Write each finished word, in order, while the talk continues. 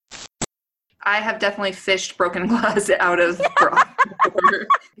I have definitely fished broken glass out of broth before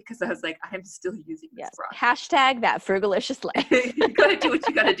because I was like, I'm still using this broth. Hashtag that frugalicious life. You gotta do what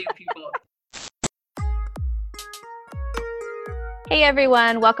you gotta do, people. Hey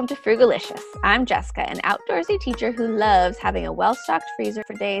everyone, welcome to Frugalicious. I'm Jessica, an outdoorsy teacher who loves having a well-stocked freezer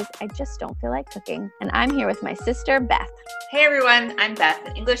for days I just don't feel like cooking. And I'm here with my sister, Beth. Hey everyone, I'm Beth,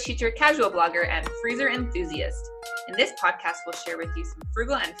 an English teacher, casual blogger, and freezer enthusiast. In this podcast, we'll share with you some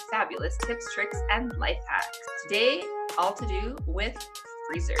frugal and fabulous tips, tricks, and life hacks. Today, all to do with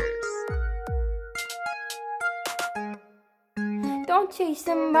freezers. Don't chase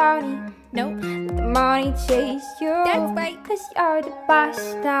the money, no, let the money chase you. That's right, cause you're the boss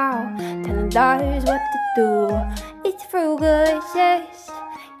now, telling others what to do. It's frugalicious,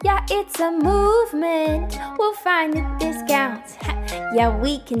 yeah, it's a movement. We'll find the discounts, yeah,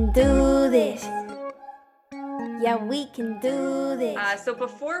 we can do this. Yeah, we can do this. So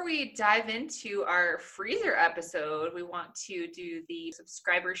before we dive into our freezer episode, we want to do the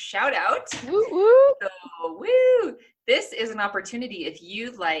subscriber shout out. Woo woo! So, woo! This is an opportunity if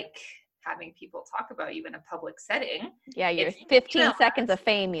you like having people talk about you in a public setting. Yeah, your 15 seconds of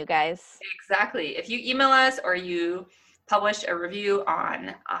fame, you guys. Exactly. If you email us or you publish a review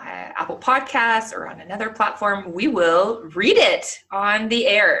on Apple Podcasts or on another platform, we will read it on the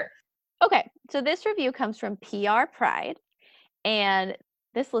air. Okay, so this review comes from PR Pride, and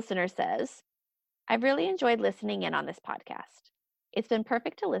this listener says, I've really enjoyed listening in on this podcast. It's been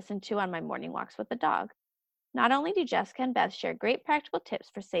perfect to listen to on my morning walks with the dog. Not only do Jessica and Beth share great practical tips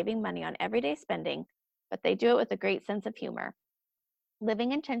for saving money on everyday spending, but they do it with a great sense of humor.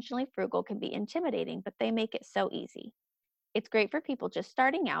 Living intentionally frugal can be intimidating, but they make it so easy. It's great for people just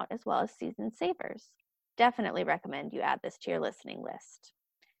starting out as well as seasoned savers. Definitely recommend you add this to your listening list.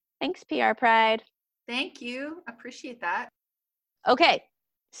 Thanks, PR Pride. Thank you. Appreciate that. Okay,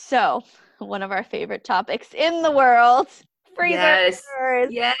 so one of our favorite topics in the world, freezers.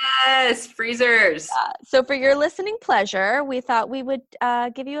 Yes, freezers. So for your listening pleasure, we thought we would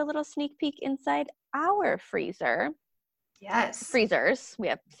give you a little sneak peek inside our freezer. Yes. Freezers. We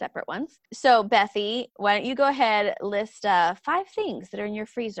have separate ones. So Bethy, why don't you go ahead, list 5 things that are in your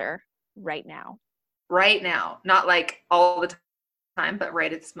freezer right now. Right now. Not like all the time, but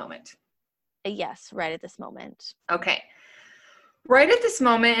right at this moment. Yes, right at this moment. Okay. Right at this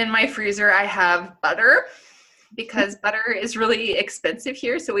moment in my freezer, I have butter because butter is really expensive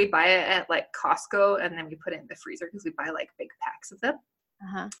here. So we buy it at like Costco and then we put it in the freezer because we buy like big packs of them.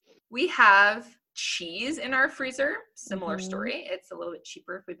 Uh-huh. We have cheese in our freezer. Similar story. It's a little bit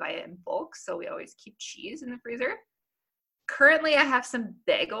cheaper if we buy it in bulk. So we always keep cheese in the freezer. Currently, I have some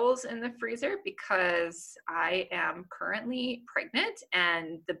bagels in the freezer because I am currently pregnant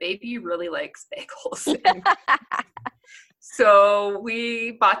and the baby really likes bagels. So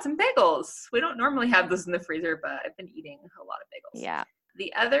we bought some bagels. We don't normally have those in the freezer, but I've been eating a lot of bagels. Yeah.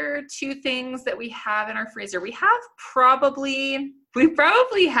 The other 2 things that we have in our freezer, we probably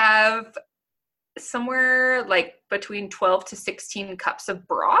have somewhere like between 12 to 16 cups of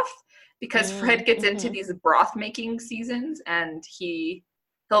broth. Because Fred gets into these broth making seasons and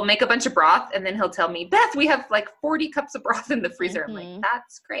he'll make a bunch of broth and then he'll tell me, Beth, we have like 40 cups of broth in the freezer. I'm like,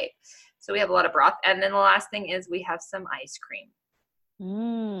 that's great. So we have a lot of broth. And then the last thing is we have some ice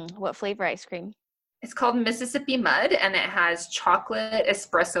cream. What flavor ice cream? It's called Mississippi Mud and it has chocolate,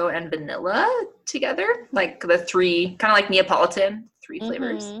 espresso, and vanilla together. Like the 3, kind of like Neapolitan, 3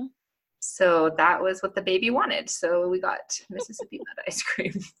 flavors. So that was what the baby wanted. So we got Mississippi Mud ice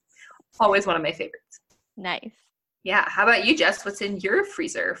cream. Always one of my favorites. Nice. Yeah. How about you, Jess? What's in your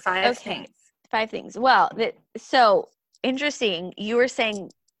freezer? 5 things. 5 things. Well, so interesting. You were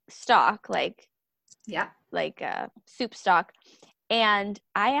saying stock, like soup stock. And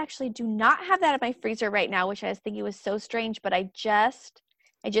I actually do not have that in my freezer right now, which I was thinking was so strange. But I just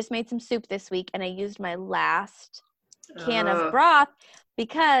made some soup this week and I used my last can of broth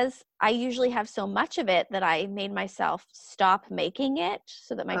because I usually have so much of it that I made myself stop making it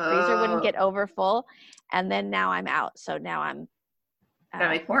so that my freezer wouldn't get over full. And then now I'm out. So now I'm gotta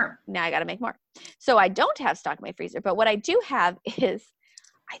make more. Now I got to make more. So I don't have stock in my freezer. But what I do have is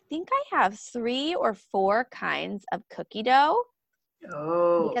I think I have 3 or 4 kinds of cookie dough.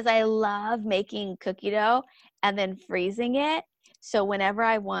 Because I love making cookie dough and then freezing it. So whenever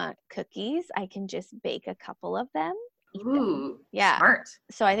I want cookies, I can just bake a couple of them. Ooh, yeah. Smart.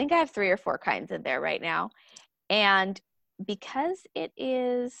 So I think I have 3 or 4 kinds in there right now. And because it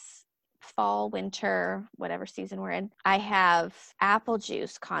is fall, winter, whatever season we're in, I have apple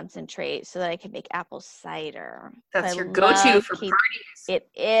juice concentrate so that I can make apple cider. That's your go-to for parties. It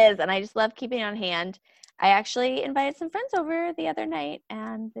is. And I just love keeping it on hand. I actually invited some friends over the other night,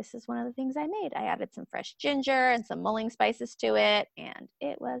 and this is one of the things I made. I added some fresh ginger and some mulling spices to it, and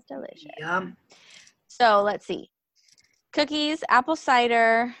it was delicious. Yum. So let's see. Cookies, apple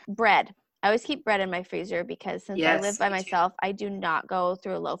cider, bread. I always keep bread in my freezer because since I live by me too. myself, I do not go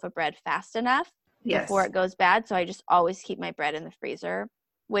through a loaf of bread fast enough Yes. before it goes bad. So I just always keep my bread in the freezer,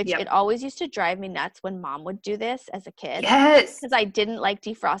 which Yep. it always used to drive me nuts when mom would do this as a kid Yes. because I didn't like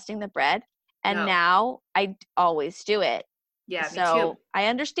defrosting the bread. And No. now I always do it. Yeah, me So too. I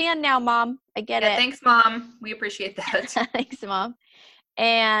understand now, Mom. I get Yeah, it. thanks, Mom. We appreciate that. Thanks, Mom.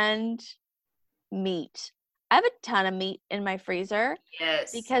 And meat. I have a ton of meat in my freezer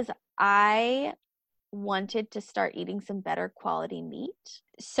Yes. because I wanted to start eating some better quality meat.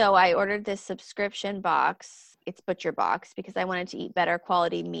 So I ordered this subscription box. It's Butcher Box because I wanted to eat better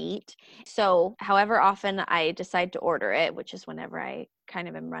quality meat. So however often I decide to order it, which is whenever I kind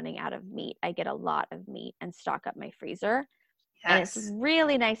of am running out of meat, I get a lot of meat and stock up my freezer. And it's Yes.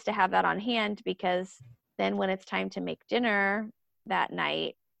 really nice to have that on hand because then when it's time to make dinner that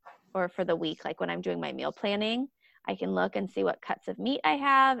night or for the week, like when I'm doing my meal planning, I can look and see what cuts of meat I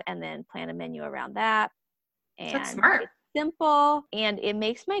have and then plan a menu around that. And That's smart. it's simple and it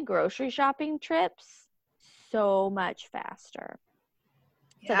makes my grocery shopping trips so much faster.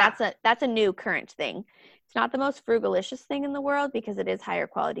 So Yeah. that's a new current thing. It's not the most frugalicious thing in the world because it is higher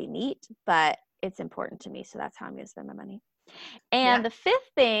quality meat, but it's important to me. So that's how I'm going to spend my money. And Yeah. the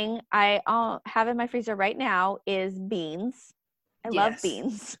fifth thing I have in my freezer right now is beans. I love Yes.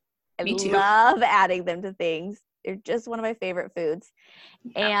 beans. I Me too. love adding them to things. They're just one of my favorite foods.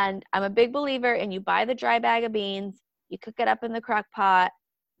 Yeah. And I'm a big believer in you buy the dry bag of beans, you cook it up in the crock pot,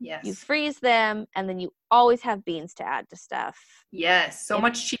 Yes. you freeze them, and then you always have beans to add to stuff. Yes. So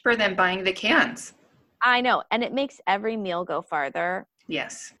much cheaper than buying the cans. I know. And it makes every meal go farther.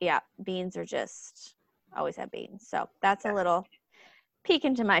 Yes. Yeah. Beans are just always have beans. So that's a little peek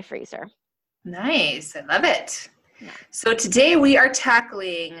into my freezer. Nice. I love it. Yeah. So today we are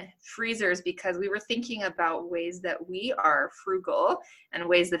tackling freezers because we were thinking about ways that we are frugal and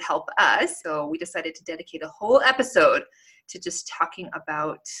ways that help us. So we decided to dedicate a whole episode to just talking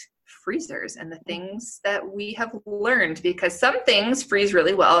about freezers and the things that we have learned, because some things freeze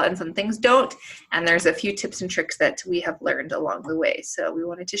really well and some things don't. And there's a few tips and tricks that we have learned along the way. So we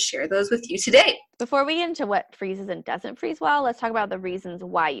wanted to share those with you today. Before we get into what freezes and doesn't freeze well, let's talk about the reasons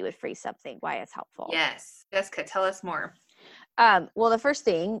why you would freeze something, why it's helpful. Yes. Jessica, tell us more. Well, the first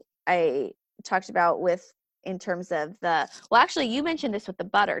thing I talked about in terms of actually you mentioned this with the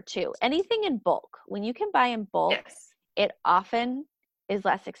butter too. Anything in bulk, when you can buy in bulk, Yes. it often is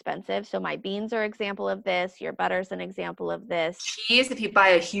less expensive. So my beans are an example of this. Your butter's an example of this. Cheese, if you buy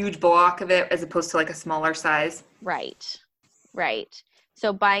a huge block of it as opposed to like a smaller size. Right.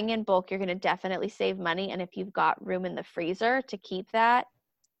 So buying in bulk, you're going to definitely save money. And if you've got room in the freezer to keep that,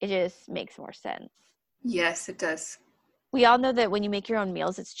 it just makes more sense. Yes, it does. We all know that when you make your own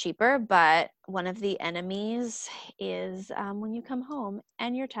meals, it's cheaper, but one of the enemies is when you come home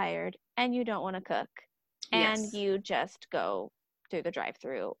and you're tired and you don't want to cook and Yes. you just go through the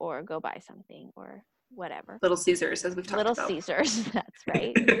drive-through or go buy something or whatever. Little Caesars, as we've talked Little about. Caesars, that's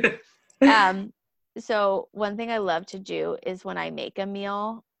right. So one thing I love to do is when I make a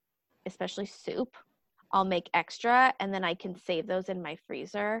meal, especially soup, I'll make extra and then I can save those in my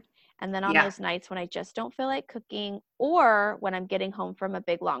freezer. And then on those nights when I just don't feel like cooking or when I'm getting home from a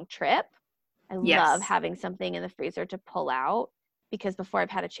big long trip, I love having something in the freezer to pull out because before I've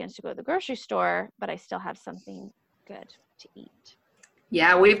had a chance to go to the grocery store, but I still have something good to eat.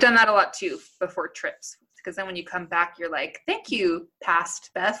 Yeah, we've done that a lot too before trips. Because then when you come back, you're like, thank you,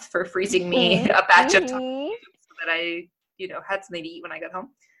 past Beth, for freezing me a batch of tacos so that I, had something to eat when I got home.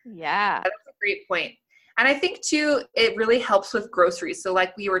 Yeah. That's a great point. And I think too, it really helps with groceries. So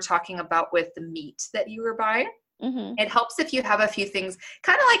like we were talking about with the meat that you were buying, it helps if you have a few things,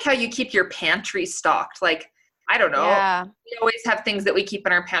 kind of like how you keep your pantry stocked. Like, I don't know. Yeah. We always have things that we keep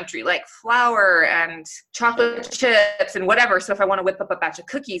in our pantry, like flour and chocolate chips and whatever. So if I want to whip up a batch of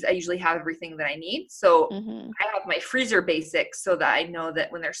cookies, I usually have everything that I need. So I have my freezer basics so that I know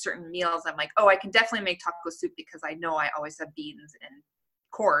that when there's certain meals, I'm like, oh, I can definitely make taco soup because I know I always have beans, and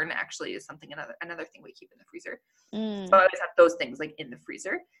corn actually is another thing we keep in the freezer. So I always have those things like in the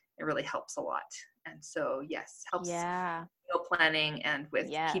freezer. It really helps a lot. And so, yes, helps meal planning and with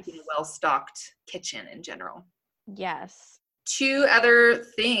keeping a well-stocked kitchen in general. Yes. Two other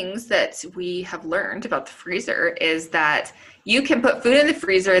things that we have learned about the freezer is that you can put food in the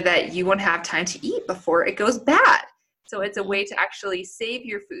freezer that you won't have time to eat before it goes bad. So it's a way to actually save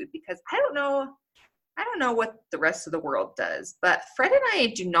your food, because I don't know what the rest of the world does, but Fred and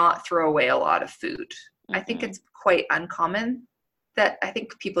I do not throw away a lot of food. I think it's quite uncommon that I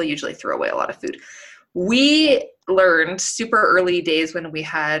think people usually throw away a lot of food. We learned super early days when we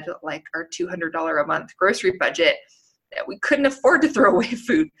had like our $200 a month grocery budget that we couldn't afford to throw away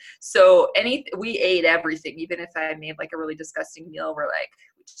food. So we ate everything. Even if I made like a really disgusting meal, we're like,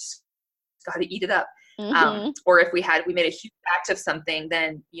 we just got to eat it up. Or if we made a huge batch of something,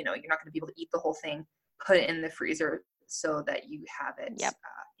 then, you're not going to be able to eat the whole thing, put it in the freezer so that you have it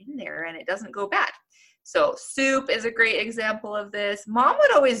in there and it doesn't go bad. So soup is a great example of this. Mom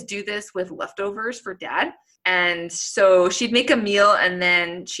would always do this with leftovers for Dad. And so she'd make a meal and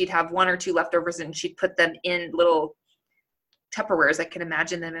then she'd have 1 or 2 leftovers and she'd put them in little Tupperwares. I can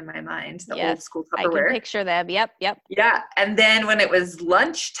imagine them in my mind, the old school Tupperware. I can picture them. Yep. Yeah. And then when it was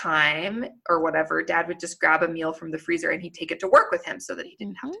lunchtime or whatever, Dad would just grab a meal from the freezer and he'd take it to work with him so that he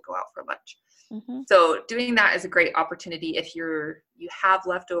didn't have to go out for lunch. So doing that is a great opportunity if you have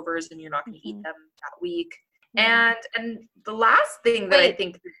leftovers and you're not going to eat them that week. And the last thing that I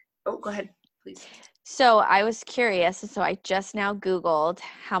think, go ahead, please. So I was curious. So I just now Googled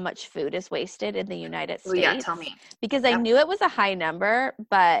how much food is wasted in the United States. Oh yeah, tell me. Because I knew it was a high number,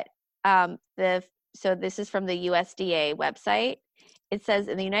 but so this is from the USDA website. It says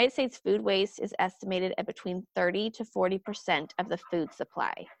in the United States, food waste is estimated at between 30 to 40% of the food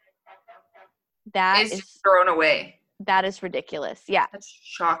supply. That is thrown away. That is ridiculous. Yeah. That's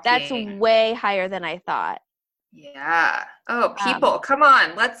shocking. That's way higher than I thought. Yeah. Oh, people, come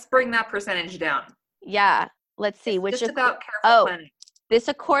on. Let's bring that percentage down. Yeah. Let's see. It's just about careful planning. This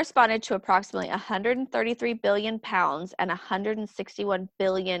corresponded to approximately 133 billion pounds and $161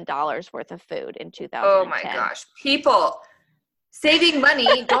 billion worth of food in 2010. Oh my gosh. People, saving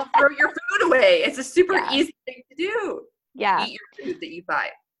money, don't throw your food away. It's a super easy thing to do. Yeah. Eat your food that you buy.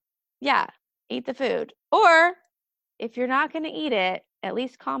 Yeah. Eat the food. Or if you're not going to eat it, at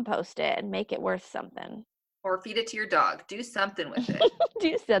least compost it and make it worth something. Or feed it to your dog. Do something with it.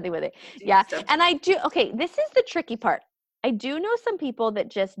 Do something with it. And this is the tricky part. I do know some people that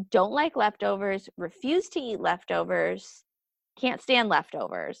just don't like leftovers, refuse to eat leftovers, can't stand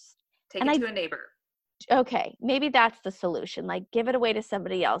leftovers. Take it to a neighbor. Okay, maybe that's the solution. Like, give it away to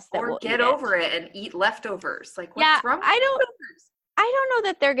somebody else that will get over it and eat leftovers. Like, what's wrong with leftovers? I don't know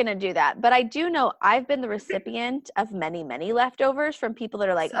that they're going to do that, but I do know I've been the recipient of many, many leftovers from people that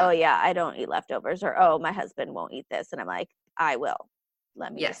are like, oh yeah, I don't eat leftovers, or, oh, my husband won't eat this. And I'm like, I will.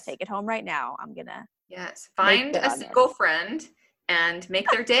 Let me just take it home right now. I'm going to. Yes. Find a single friend and make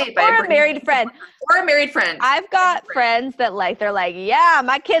their day by or a married friend. Or a married friend. I've got friends that they're like, yeah,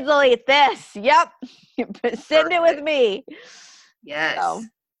 my kids will eat this. Yep. Send it with me. Yes.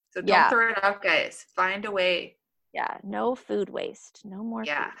 So don't throw it out, guys. Find a way. Yeah. No food waste. No more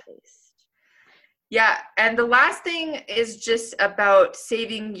food waste. Yeah. And the last thing is just about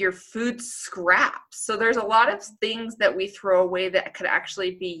saving your food scraps. So there's a lot of things that we throw away that could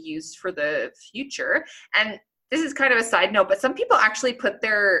actually be used for the future. And this is kind of a side note, but some people actually put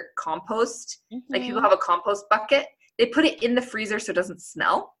their compost, like people have a compost bucket, they put it in the freezer so it doesn't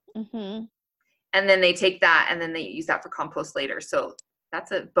smell. And then they take that and then they use that for compost later. So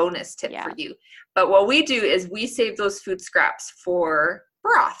that's a bonus tip for you. But what we do is we save those food scraps for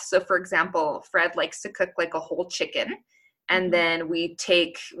broth. So for example, Fred likes to cook like a whole chicken. And then we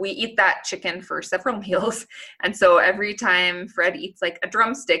eat that chicken for several meals. And so every time Fred eats like a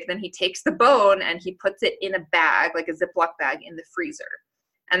drumstick, then he takes the bone and he puts it in a bag, like a Ziploc bag in the freezer.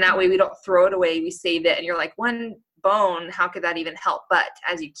 And that way we don't throw it away, we save it. And you're like, one bone, how could that even help? But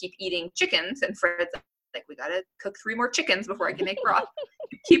as you keep eating chickens, and Fred's like, we got to cook 3 more chickens before I can make broth.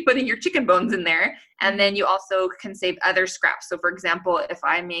 You keep putting your chicken bones in there. And then you also can save other scraps. So for example, if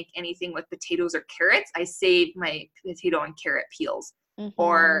I make anything with potatoes or carrots, I save my potato and carrot peels.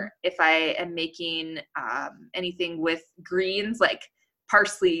 Or if I am making anything with greens like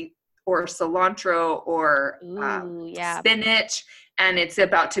parsley or cilantro or spinach, and it's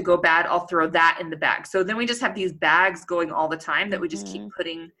about to go bad, I'll throw that in the bag. So then we just have these bags going all the time that we just keep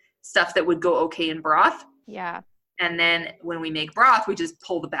putting stuff that would go okay in broth. Yeah. And then when we make broth, we just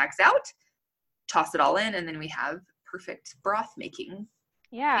pull the bags out, toss it all in, and then we have perfect broth making.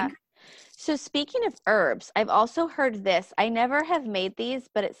 Yeah. So speaking of herbs, I've also heard this. I never have made these,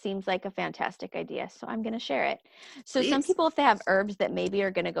 but it seems like a fantastic idea. So I'm going to share it. So some people, if they have herbs that maybe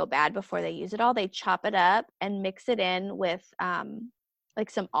are going to go bad before they use it all, they chop it up and mix it in with like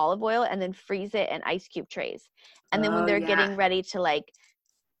some olive oil and then freeze it in ice cube trays. And then when they're getting ready to like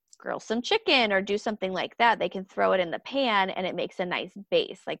grill some chicken or do something like that, they can throw it in the pan and it makes a nice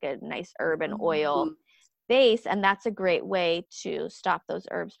base, like a nice herb and oil base. And that's a great way to stop those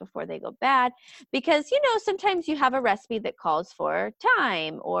herbs before they go bad, because sometimes you have a recipe that calls for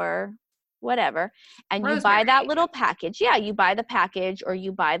thyme or whatever. And you Rosemary. buy that little package. Yeah, you buy the package or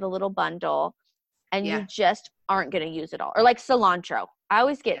you buy the little bundle and you just aren't going to use it all. Or like cilantro. I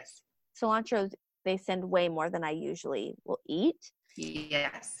always get cilantro. They send way more than I usually will eat.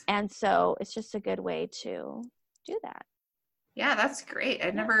 Yes. And so it's just a good way to do that. Yeah, that's great.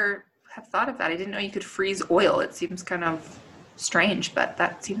 I never have thought of that. I didn't know you could freeze oil. It seems kind of strange, but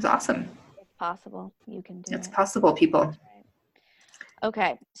that seems awesome. It's possible. You can do it. It's possible, people. Right.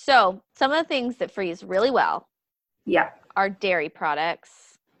 Okay. So some of the things that freeze really well are dairy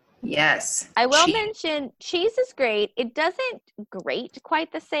products. Yes. I will mention cheese is great. It doesn't grate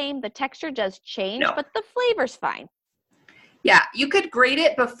quite the same. The texture does change, but the flavor's fine. Yeah, you could grate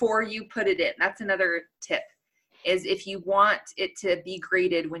it before you put it in. That's another tip, is if you want it to be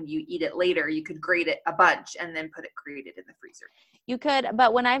grated when you eat it later, you could grate it a bunch and then put it grated in the freezer. You could,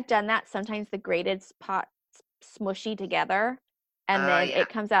 but when I've done that, sometimes the grated spots smushy together and then it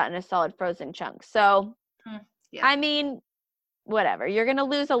comes out in a solid frozen chunk. So, I mean, whatever. You're going to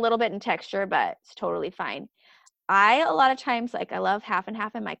lose a little bit in texture, but it's totally fine. A lot of times, like I love half and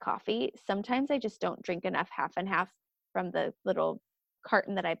half in my coffee. Sometimes I just don't drink enough half and half from the little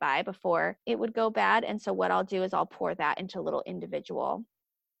carton that I buy before it would go bad. And so what I'll do is I'll pour that into little individual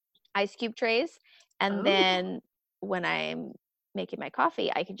ice cube trays. And then when I'm making my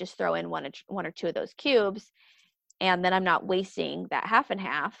coffee, I can just throw in one or two of those cubes. And then I'm not wasting that half and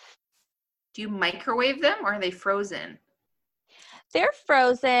half. Do you microwave them or are they frozen? They're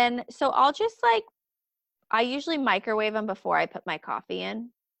frozen. So I'll just I usually microwave them before I put my coffee in.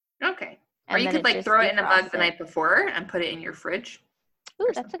 Okay. Or you could throw it in a mug the night before and put it in your fridge. Ooh,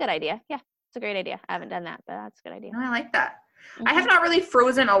 that's a good idea. Yeah, it's a great idea. I haven't done that, but that's a good idea. No, I like that. Mm-hmm. I have not really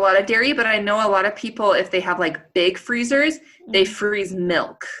frozen a lot of dairy, but I know a lot of people, if they have big freezers, they freeze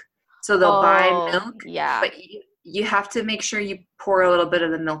milk. So they'll buy milk. Yeah. But you have to make sure you pour a little bit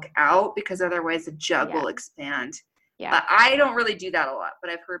of the milk out because otherwise the jug will expand. Yeah. But I don't really do that a lot, but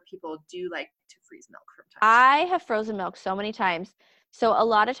I've heard people do like to freeze milk from time to time. I have frozen milk so many times. So a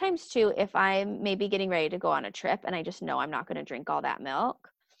lot of times too, if I'm maybe getting ready to go on a trip and I just know I'm not going to drink all that milk,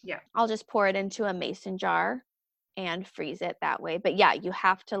 I'll just pour it into a mason jar and freeze it that way. But yeah, you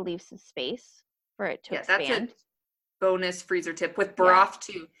have to leave some space for it to expand. That's a bonus freezer tip with broth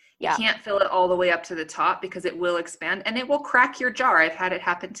too. You can't fill it all the way up to the top because it will expand and it will crack your jar. I've had it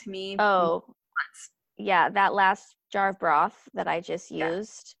happen to me once. Yeah, that last jar of broth that I just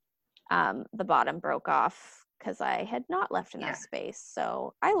used, the bottom broke off because I had not left enough space.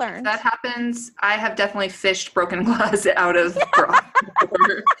 So I learned. If that happens, I have definitely fished broken glass out of broth.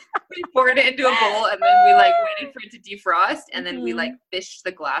 We poured it into a bowl and then we waited for it to defrost and then we fished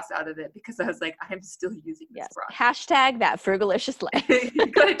the glass out of it because I was like, I'm still using this broth. Hashtag that frugalicious life. You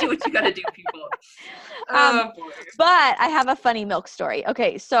gotta do what you gotta do, people. But I have a funny milk story.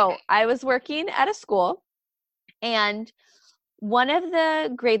 Okay, so I was working at a school and one of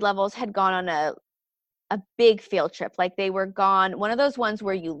the grade levels had gone on a big field trip. Like they were gone, one of those ones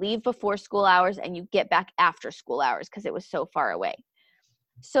where you leave before school hours and you get back after school hours because it was so far away.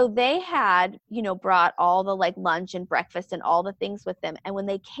 So they had, brought all the lunch and breakfast and all the things with them. And when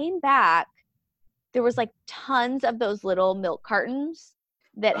they came back, there was tons of those little milk cartons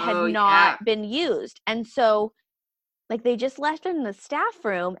that had not been used. And so they just left them in the staff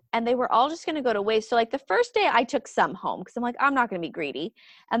room and they were all just going to go to waste. So the first day I took some home because I'm I'm not going to be greedy.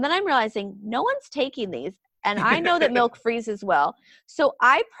 And then I'm realizing no one's taking these. And I know that milk freezes well. So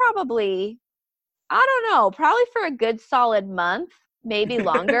I probably for a good solid month, maybe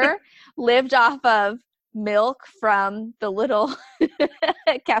longer, lived off of milk from the little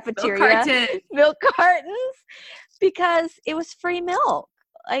cafeteria milk cartons because it was free milk.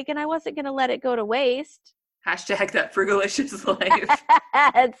 And I wasn't going to let it go to waste. Hashtag that frugalicious life.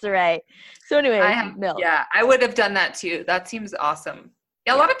 That's right. So anyway, milk. Yeah, I would have done that too. That seems awesome.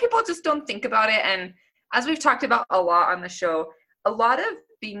 Yeah, a lot of people just don't think about it. And as we've talked about a lot on the show, a lot of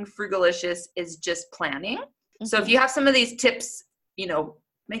being frugalicious is just planning. Mm-hmm. So if you have some of these tips,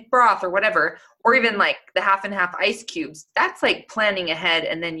 make broth or whatever, or even the half and half ice cubes, that's planning ahead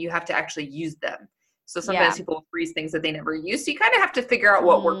and then you have to actually use them. So sometimes people freeze things that they never use. So you kind of have to figure out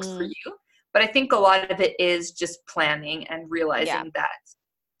what works for you. But I think a lot of it is just planning and realizing that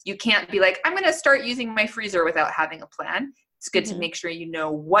you can't be I'm going to start using my freezer without having a plan. It's good to make sure you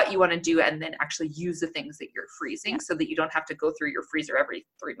know what you want to do and then actually use the things that you're freezing so that you don't have to go through your freezer every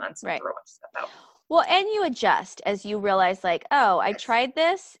 3 months and throw a bunch of stuff out. Well, and you adjust as you realize I tried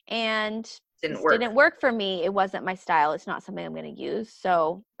this and it didn't work for me. It wasn't my style. It's not something I'm going to use.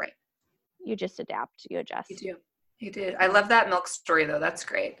 So you just adapt, you adjust. You do. You did. I love that milk story, though. That's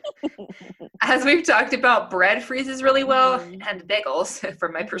great. As we've talked about, bread freezes really well, and bagels,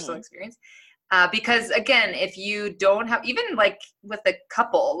 from my personal experience. Because, again, if you don't have, even like with a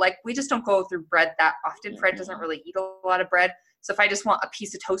couple, like we just don't go through bread that often. Fred doesn't really eat a lot of bread. So if I just want a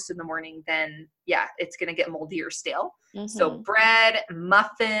piece of toast in the morning, then, yeah, it's going to get moldy or stale. So bread,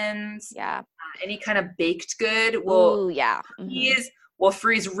 muffins, any kind of baked good will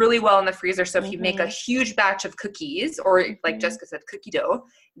freeze really well in the freezer. So if you make a huge batch of cookies, or like Jessica said, cookie dough,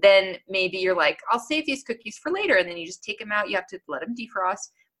 then maybe you're like, I'll save these cookies for later. And then you just take them out. You have to let them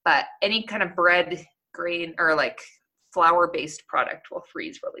defrost. But any kind of bread, grain, or like flour-based product will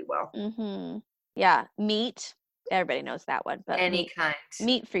freeze really well. Yeah. Meat. Everybody knows that one. But any kind.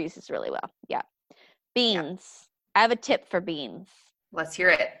 Meat freezes really well. Yeah. Beans. I have a tip for beans. Let's hear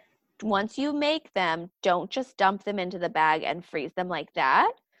it. Once you make them, don't just dump them into the bag and freeze them like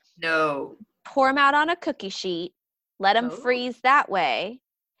that. No. Pour them out on a cookie sheet. Let them freeze that way.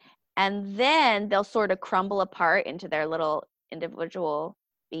 And then they'll sort of crumble apart into their little individual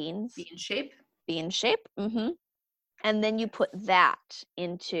beans. Bean shape. And then you put that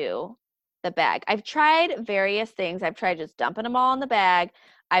into the bag. I've tried various things. I've tried just dumping them all in the bag.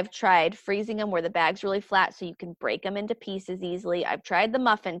 I've tried freezing them where the bag's really flat so you can break them into pieces easily. I've tried the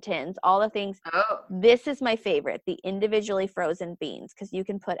muffin tins, all the things. This is my favorite, the individually frozen beans, because you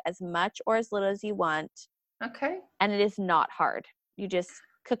can put as much or as little as you want. Okay. And it is not hard. You just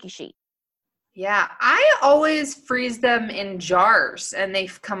cookie sheet. Yeah, I always freeze them in jars and they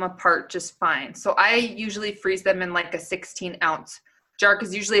come apart just fine. So I usually freeze them in like a 16-ounce jar,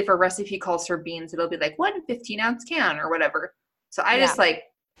 because usually if a recipe calls for beans, it'll be like 1 15-ounce can or whatever. So I just like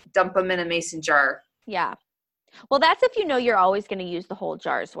dump them in a mason jar. Yeah. Well, that's if you know you're always going to use the whole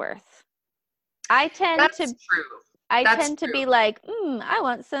jar's worth. I tend to be like, I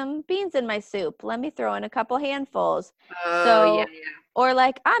want some beans in my soup. Let me throw in a couple handfuls. Or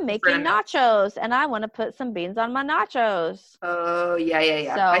like, I'm making nachos and I want to put some beans on my nachos. Oh,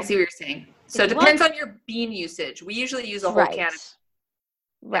 yeah. So, I see what you're saying. So it depends on your bean usage. We usually use a whole can.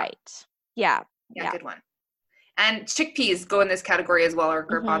 Right. Yeah. Good one. And chickpeas go in this category as well, or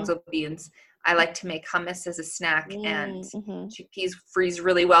garbanzo beans. I like to make hummus as a snack, and chickpeas freeze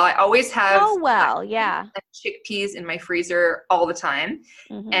really well. I always have chickpeas in my freezer all the time.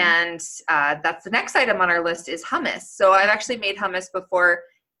 And that's the next item on our list is hummus. So I've actually made hummus before.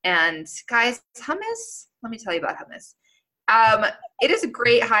 And guys, hummus, let me tell you about hummus. It is a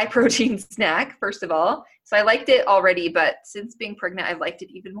great high protein snack, first of all. So I liked it already, but since being pregnant, I've liked it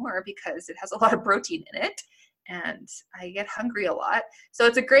even more because it has a lot of protein in it. And I get hungry a lot. So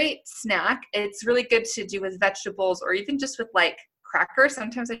it's a great snack. It's really good to do with vegetables or even just with like crackers.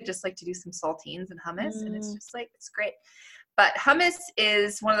 Sometimes I just like to do some saltines and hummus and it's just like, it's great. But hummus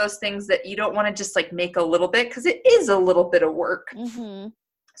is one of those things that you don't want to just like make a little bit because it is a little bit of work.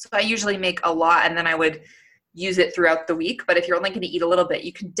 So I usually make a lot and then I would use it throughout the week. But if you're only going to eat a little bit,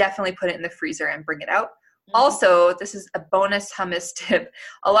 you can definitely put it in the freezer and bring it out. Also, this is a bonus hummus tip.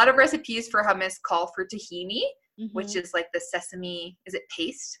 A lot of recipes for hummus call for tahini, which is like the sesame, is it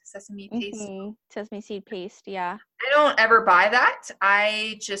paste? Sesame paste? Sesame seed paste, yeah. I don't ever buy that.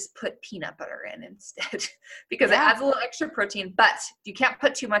 I just put peanut butter in instead because it adds a little extra protein, but you can't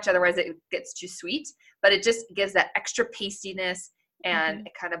put too much, otherwise it gets too sweet. But it just gives that extra pastiness and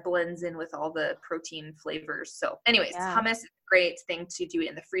it kind of blends in with all the protein flavors. So anyways, hummus is a great thing to do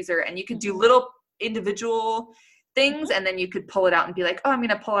in the freezer, and you can do little individual things and then you could pull it out and be like, oh, I'm going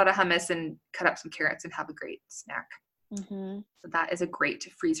to pull out a hummus and cut up some carrots and have a great snack. So that is a great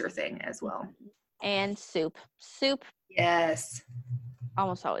freezer thing as well. And soup. Yes.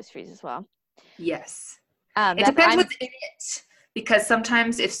 Almost always freezes well. Yes. It depends what's in it, because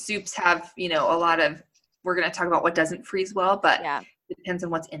sometimes if soups have, a lot of, we're going to talk about what doesn't freeze well, but it depends on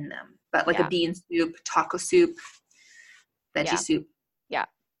what's in them. But like a bean soup, taco soup, veggie soup. Yeah.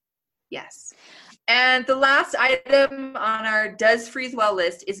 Yes. And the last item on our does freeze well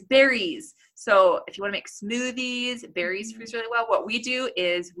list is berries. So if you want to make smoothies, berries freeze really well. What we do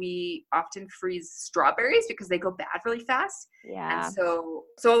is we often freeze strawberries because they go bad really fast. Yeah. And so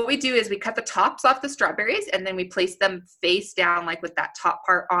what we do is we cut the tops off the strawberries and then we place them face down, like with that top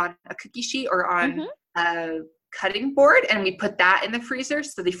part on a cookie sheet or on a cutting board. And we put that in the freezer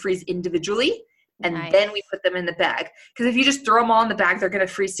so they freeze individually. And then we put them in the bag. Because if you just throw them all in the bag, they're going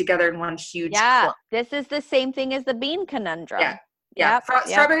to freeze together in one huge clump. This is the same thing as the bean conundrum. Yeah.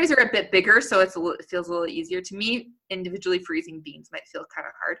 Strawberries are a bit bigger, so it feels a little easier. To me, individually freezing beans might feel kind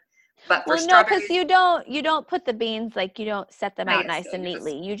of hard. But for strawberries, because you don't put the beans, like you don't set them out nice and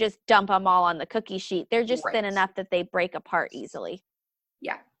neatly. You just dump them all on the cookie sheet. They're just thin enough that they break apart easily.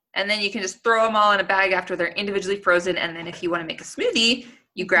 Yeah. And then you can just throw them all in a bag after they're individually frozen. And then if you want to make a smoothie,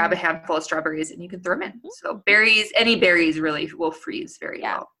 you grab a handful of strawberries and you can throw them in. So berries, any berries really will freeze very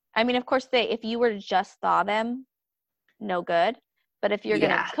well. I mean, of course, if you were to just thaw them, no good. But if you're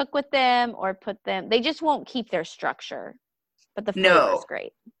going to cook with them or put them, they just won't keep their structure. But the flavor is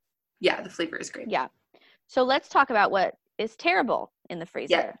great. Yeah, the flavor is great. Yeah. So let's talk about what is terrible in the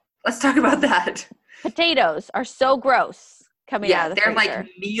freezer. Yeah, let's talk about that. Potatoes are so gross coming out of the freezer. Yeah, they're like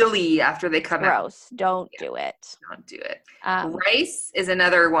mealy after they come out. Gross. Don't do it. Don't do it. Rice is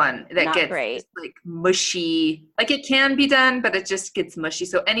another one that gets like mushy. Like it can be done, but it just gets mushy.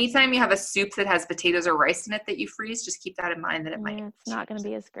 So anytime you have a soup that has potatoes or rice in it that you freeze, just keep that in mind that it might. It's not going to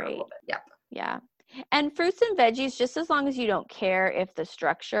be as great. Yep. Yeah. And fruits and veggies, just as long as you don't care if the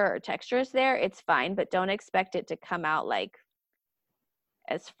structure or texture is there, it's fine. But don't expect it to come out like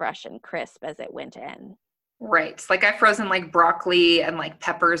as fresh and crisp as it went in. Right. Like I've frozen like broccoli and like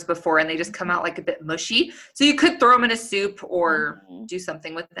peppers before and they just come out like a bit mushy. So you could throw them in a soup or do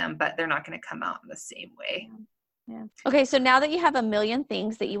something with them, but they're not going to come out in the same way. Yeah. Okay. So now that you have a million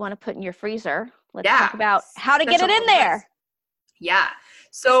things that you want to put in your freezer, let's talk about how to get it in there. Yeah.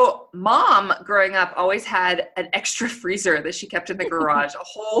 So mom growing up always had an extra freezer that she kept in the garage, a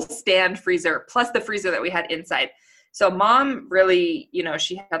whole stand freezer plus the freezer that we had inside. So mom really, you know,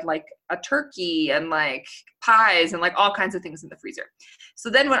 she had like a turkey and like pies and like all kinds of things in the freezer. So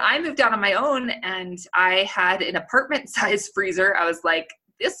then when I moved out on my own and I had an apartment size freezer, I was like,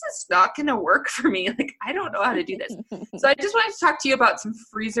 this is not going to work for me. Like, I don't know how to do this. So I just wanted to talk to you about some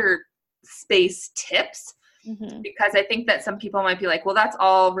freezer space tips because I think that some people might be like, well, that's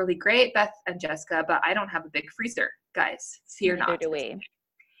all really great, Beth and Jessica, but I don't have a big freezer. Guys, fear not. Neither do we.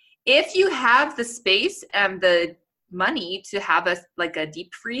 If you have the space and the money to have a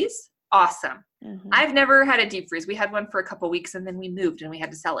deep freeze, awesome. I've never had a deep freeze. We had one for a couple weeks and then we moved and we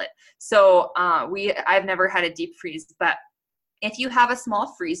had to sell it. So I've never had a deep freeze, but if you have a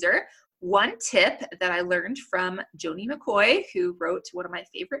small freezer, one tip that I learned from Joni McCoy, who wrote one of my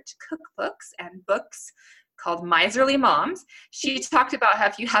favorite cookbooks and books called Miserly Moms, she talked about how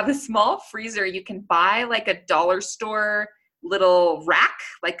if you have a small freezer, you can buy like a dollar store little rack,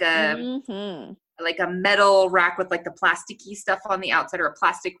 like a metal rack with like the plasticky stuff on the outside, or a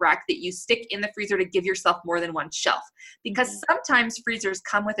plastic rack that you stick in the freezer to give yourself more than one shelf. Because sometimes freezers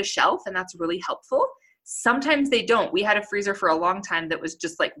come with a shelf and that's really helpful. Sometimes they don't. We had a freezer for a long time that was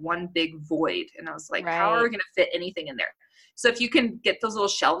just like one big void. And I was like, how are we going to fit anything in there? So if you can get those little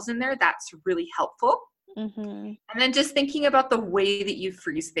shelves in there, that's really helpful. And then just thinking about the way that you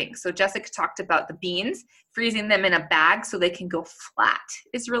freeze things. So Jessica talked about the beans, freezing them in a bag so they can go flat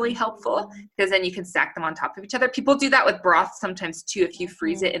is really helpful because then you can stack them on top of each other. People do that with broth sometimes too. If you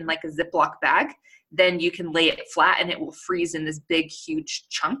freeze it in like a Ziploc bag, then you can lay it flat and it will freeze in this big, huge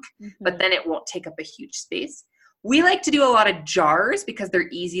chunk, but then it won't take up a huge space. We like to do a lot of jars because they're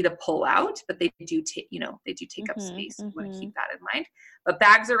easy to pull out, but they do take up space. You want to keep that in mind. But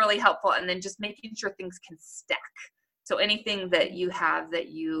bags are really helpful, and then just making sure things can stack. So anything that you have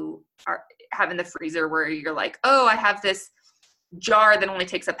in the freezer where you're like, oh, I have this jar that only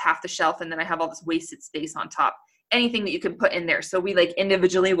takes up half the shelf, and then I have all this wasted space on top. Anything that you can put in there. So we like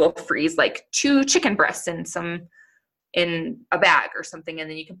individually will freeze like 2 chicken breasts in a bag or something, and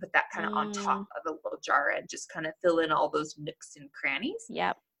then you can put that kind of on top of a little jar and just kind of fill in all those nooks and crannies.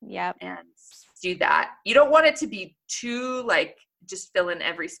 Yep. And do that. You don't want it to be too like just fill in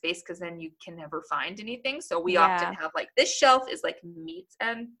every space because then you can never find anything. So we often have like this shelf is like meats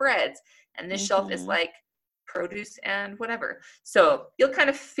and breads, and this shelf is like produce and whatever. So you'll kind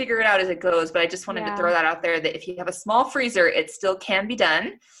of figure it out as it goes. But I just wanted to throw that out there that if you have a small freezer, it still can be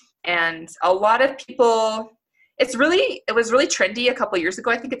done. And a lot of people, it was really trendy a couple years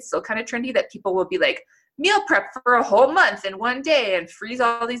ago. I think it's still kind of trendy that people will be like, meal prep for a whole month in one day and freeze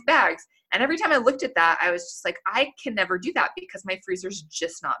all these bags. And every time I looked at that, I was just like, I can never do that because my freezer's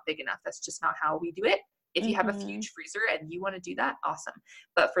just not big enough. That's just not how we do it. If you have a huge freezer and you want to do that, awesome.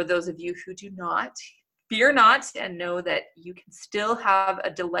 But for those of you who do not, fear not, and know that you can still have a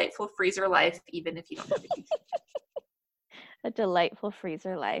delightful freezer life even if you don't have a A delightful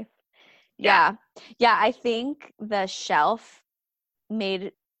freezer life. Yeah. I think the shelf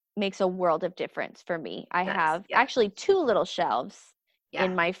makes a world of difference for me. I have actually 2 little shelves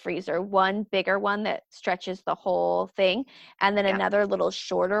in my freezer, one bigger one that stretches the whole thing, and then another little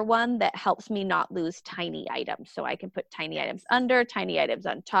shorter one that helps me not lose tiny items. So I can put tiny items under, tiny items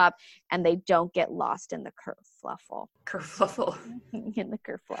on top, and they don't get lost in the kerfluffle. In the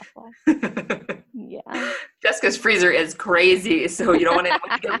kerfluffle. Yeah. Jessica's freezer is crazy, so you don't want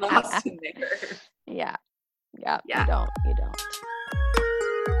anyone to get lost in there. Yeah. You don't.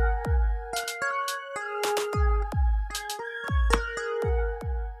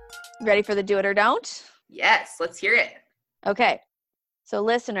 Ready for the do it or don't? Yes, let's hear it. Okay. So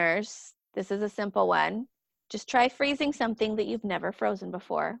listeners, this is a simple one. Just try freezing something that you've never frozen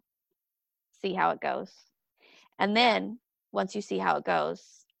before. See how it goes. And then once you see how it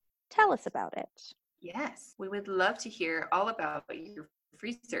goes, tell us about it. Yes, we would love to hear all about your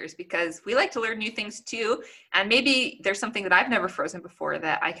freezers because we like to learn new things too. And maybe there's something that I've never frozen before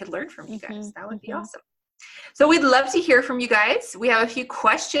that I could learn from you guys. That would be awesome. So we'd love to hear from you guys. We have a few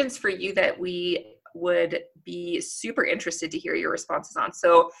questions for you that we would be super interested to hear your responses on.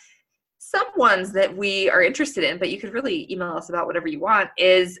 So some ones that we are interested in, but you could really email us about whatever you want,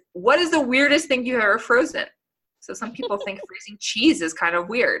 is what is the weirdest thing you've ever frozen? So some people think freezing cheese is kind of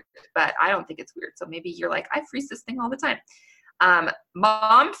weird, but I don't think it's weird. So maybe you're like, I freeze this thing all the time.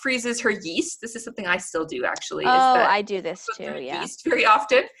 Mom freezes her yeast. This is something I still do actually. I do this too. Yeah. Yeast very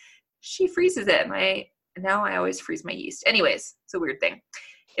often. She freezes it. Now I always freeze my yeast. Anyways, it's a weird thing.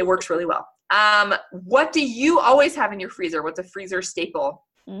 It works really well. What do you always have in your freezer? What's a freezer staple?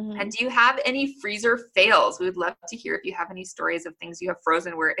 And do you have any freezer fails? We would love to hear if you have any stories of things you have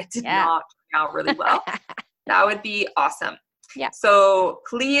frozen where it did not turn out really well. That would be awesome. Yeah. So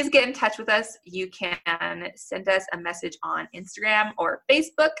please get in touch with us. You can send us a message on Instagram or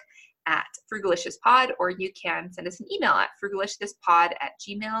Facebook at frugaliciouspod, or you can send us an email at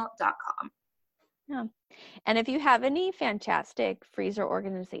frugaliciouspod@gmail.com. Yeah. And if you have any fantastic freezer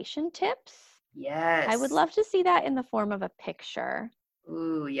organization tips, yes, I would love to see that in the form of a picture.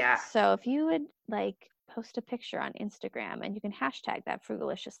 Ooh, yeah. So if you would post a picture on Instagram and you can hashtag that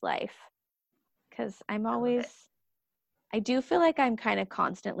Frugalicious Life, because I do feel like I'm kind of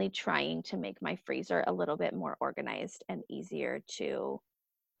constantly trying to make my freezer a little bit more organized and easier to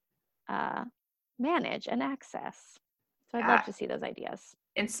manage and access. So I'd love to see those ideas.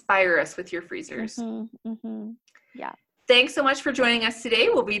 Inspire us with your freezers. Yeah. Thanks so much for joining us today.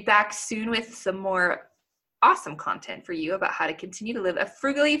 We'll be back soon with some more awesome content for you about how to continue to live a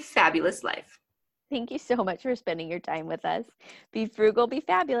frugally fabulous life. Thank you so much for spending your time with us. Be frugal, be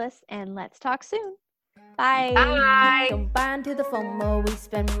fabulous, and let's talk soon. Bye. Bye. Don't buy into the FOMO. We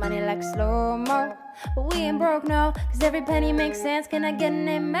spend money like slow-mo, but we ain't broke, no, cause every penny makes sense. Can I get an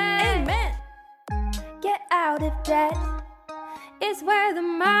amen? Amen. Get out of debt. It's where the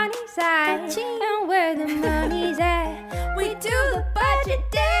money's at. And where the money's at, we do the budget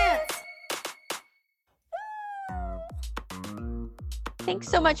dance. Thanks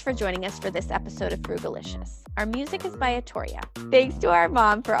so much for joining us for this episode of Frugalicious. Our music is by Atoria. Thanks to our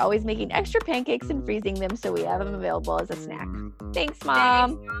mom for always making extra pancakes and freezing them so we have them available as a snack. Thanks,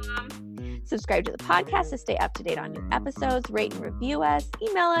 Mom. Subscribe to the podcast to stay up to date on new episodes. Rate and review us.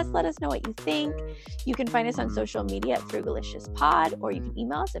 Email us. Let us know what you think. You can find us on social media at frugaliciouspod, or you can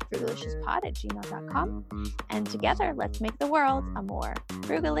email us at frugaliciouspod@gmail.com. And together, let's make the world a more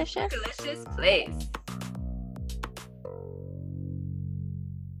frugalicious place.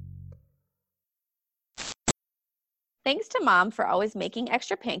 Thanks to Mom for always making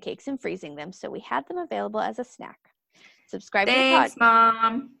extra pancakes and freezing them so we had them available as a snack. Subscribe to the podcast. Thanks,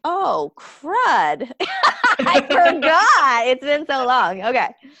 Mom. Oh, crud. I forgot. It's been so long. Okay.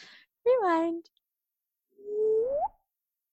 Rewind.